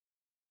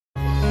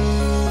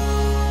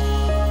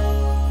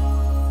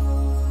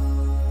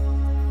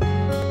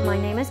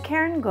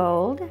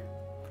Gold,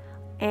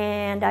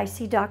 and I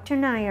see Dr.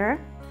 Nair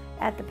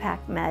at the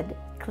PacMed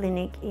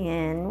clinic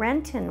in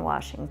Renton,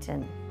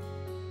 Washington.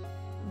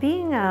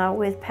 Being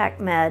with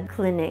PacMed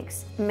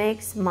clinics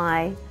makes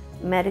my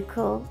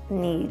medical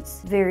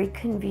needs very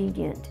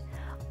convenient.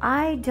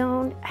 I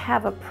don't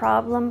have a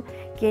problem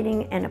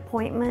getting an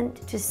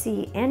appointment to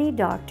see any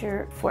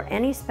doctor for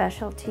any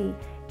specialty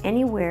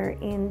anywhere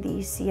in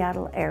the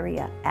Seattle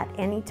area at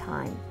any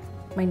time.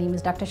 My name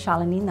is Dr.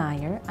 Shalini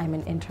Nair. I'm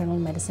an internal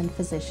medicine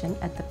physician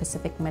at the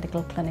Pacific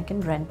Medical Clinic in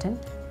Renton.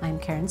 I'm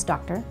Karen's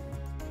doctor.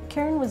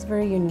 Karen was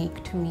very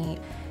unique to me.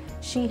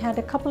 She had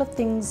a couple of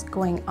things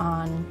going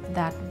on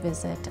that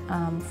visit.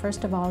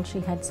 First of all,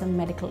 she had some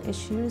medical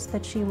issues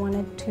that she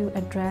wanted to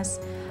address,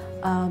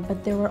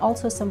 but there were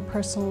also some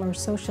personal or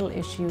social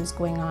issues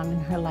going on in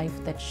her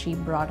life that she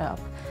brought up.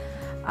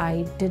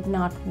 I did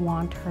not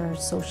want her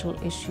social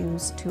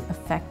issues to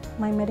affect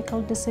my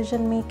medical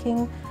decision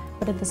making,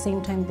 but at the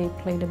same time they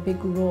played a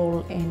big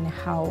role in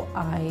how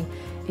I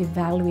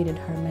evaluated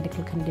her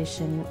medical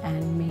condition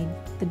and made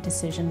the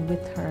decision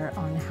with her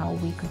on how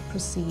we could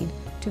proceed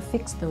to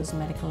fix those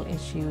medical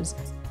issues.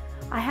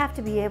 I have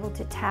to be able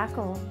to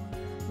tackle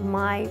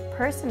my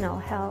personal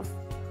health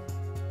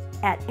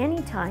at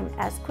any time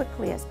as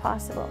quickly as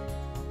possible.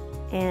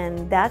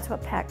 And that's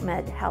what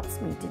PacMed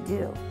helps me to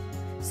do,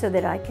 so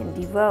that I can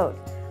devote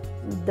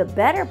the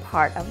better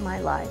part of my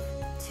life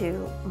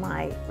to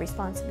my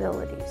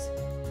responsibilities.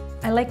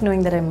 I like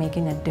knowing that I'm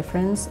making a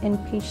difference in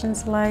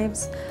patients'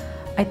 lives.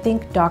 I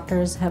think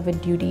doctors have a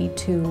duty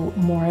to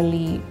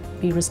morally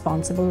be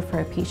responsible for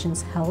a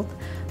patient's health,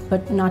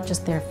 but not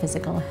just their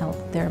physical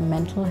health, their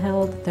mental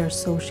health, their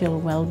social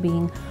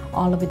well-being,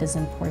 all of it is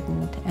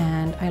important.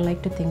 And I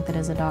like to think that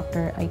as a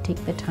doctor, I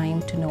take the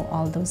time to know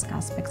all those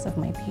aspects of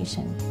my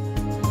patient.